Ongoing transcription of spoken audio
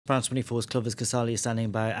France 24's Clovis Casali is standing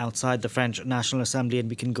by outside the French National Assembly, and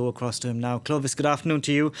we can go across to him now. Clovis, good afternoon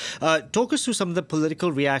to you. Talk us through some of the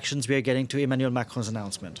political reactions we are getting to Emmanuel Macron's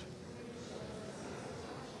announcement.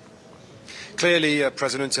 Clearly,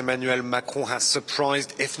 President Emmanuel Macron has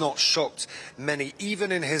surprised, if not shocked, many,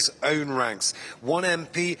 even in his own ranks. One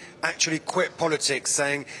MP actually quit politics,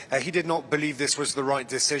 saying he did not believe this was the right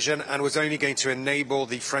decision and was only going to enable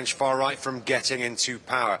the French far right from getting into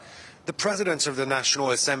power. The President of the National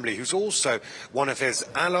Assembly, who's also one of his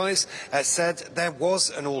allies, said there was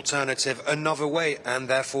an alternative, another way, and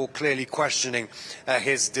therefore clearly questioning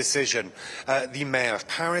his decision. The Mayor of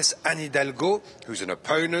Paris, Anne Hidalgo, who's an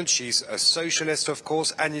opponent, she's a socialist, of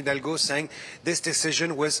course, Anne Hidalgo saying this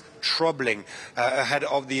decision was troubling ahead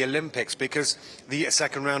of the Olympics because the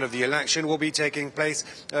second round of the election will be taking place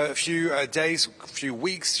a few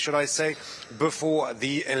weeks, should I say, before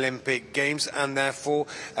the Olympic Games, and therefore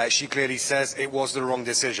she clearly says it was the wrong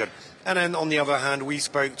decision. And then, on the other hand, we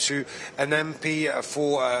spoke to an MP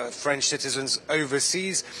for French citizens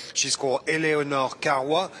overseas. She's called Eleonore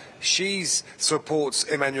Carrois. She supports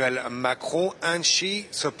Emmanuel Macron, and she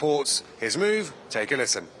supports his move. Take a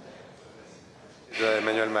listen. Did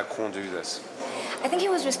Emmanuel Macron do this? I think he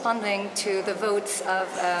was responding to the votes of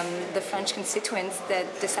the French constituents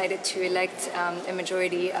that decided to elect a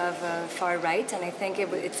majority of far right, and I think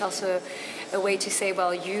it's also a way to say,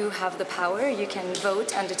 well, you have the power, you can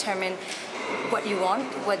vote and determine what you want,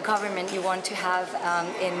 what government you want to have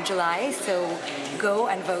in July, so go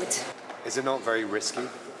and vote. Is it not very risky?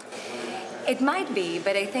 It might be,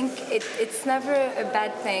 but I think it's never a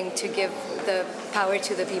bad thing to give the power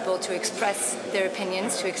to the people to express their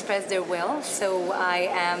opinions, to express their will. So I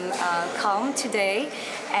am calm today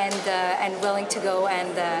and willing to go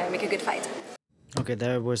and make a good fight. Okay,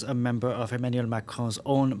 there was a member of Emmanuel Macron's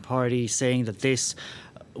own party saying that this,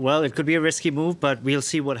 well, it could be a risky move, but we'll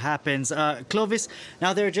see what happens. Clovis,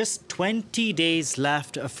 now there are just 20 days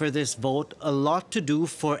left for this vote. A lot to do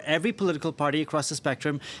for every political party across the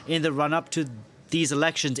spectrum in the run-up to these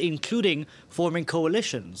elections, including forming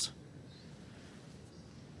coalitions.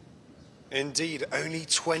 Indeed, only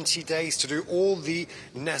 20 days to do all the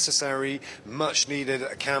necessary,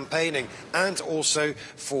 much-needed campaigning and also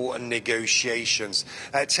for negotiations.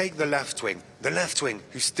 Take the left wing. The left wing,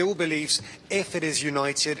 who still believes if it is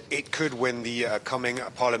united, it could win the coming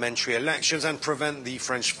parliamentary elections and prevent the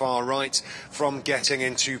French far right from getting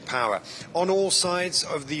into power. On all sides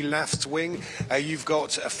of the left wing, you've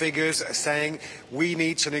got figures saying we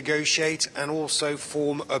need to negotiate and also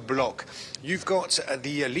form a bloc. You've got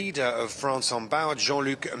the leader of France en Marche,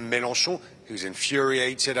 Jean-Luc Mélenchon, who's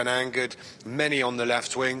infuriated and angered many on the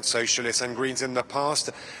left wing, socialists and Greens in the past,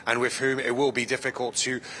 and with whom it will be difficult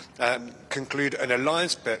to conclude an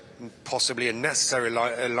alliance, but possibly a necessary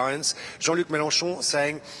alliance. Jean-Luc Mélenchon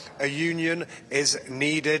saying a union is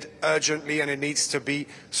needed urgently and it needs to be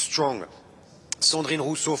strong. Sandrine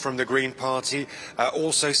Rousseau from the Green Party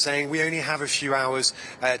also saying we only have a few hours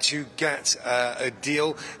to get a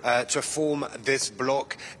deal to form this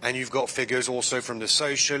bloc, and you've got figures also from the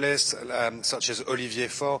Socialists such as Olivier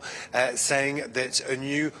Faure saying that a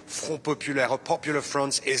new Front Populaire, a popular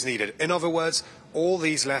front, is needed. In other words, all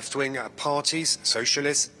these left-wing parties,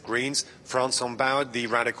 Socialists, Greens, France en Marche, the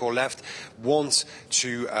radical left, want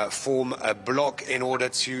to form a bloc in order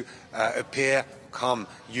to come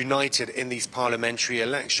united in these parliamentary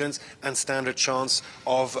elections and stand a chance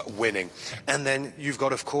of winning. And then you've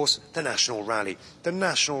got, of course, the National Rally. The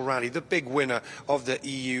National Rally, the big winner of the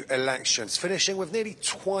EU elections, finishing with nearly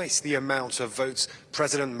twice the amount of votes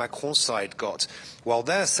President Macron's side got. While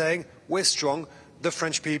they're saying, we're strong, the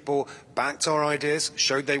French people backed our ideas,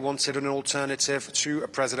 showed they wanted an alternative to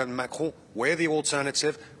President Macron. We're the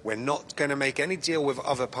alternative. We're not going to make any deal with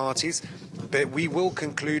other parties, but we will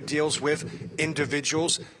conclude deals with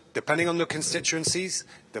individuals, depending on the constituencies,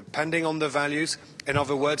 depending on the values. In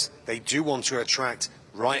other words, they do want to attract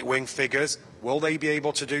right-wing figures. Will they be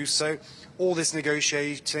able to do so? All these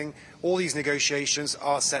negotiations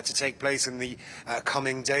are set to take place in the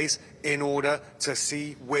coming days in order to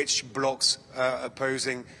see which blocs are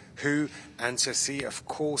opposing who and to see, of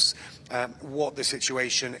course, what the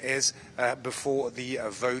situation is before the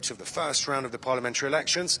vote of the first round of the parliamentary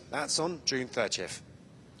elections. That's on June 30th.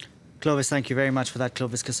 Clovis, thank you very much for that.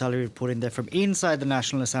 Clovis Casali reporting there from inside the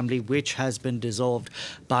National Assembly, which has been dissolved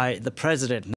by the President.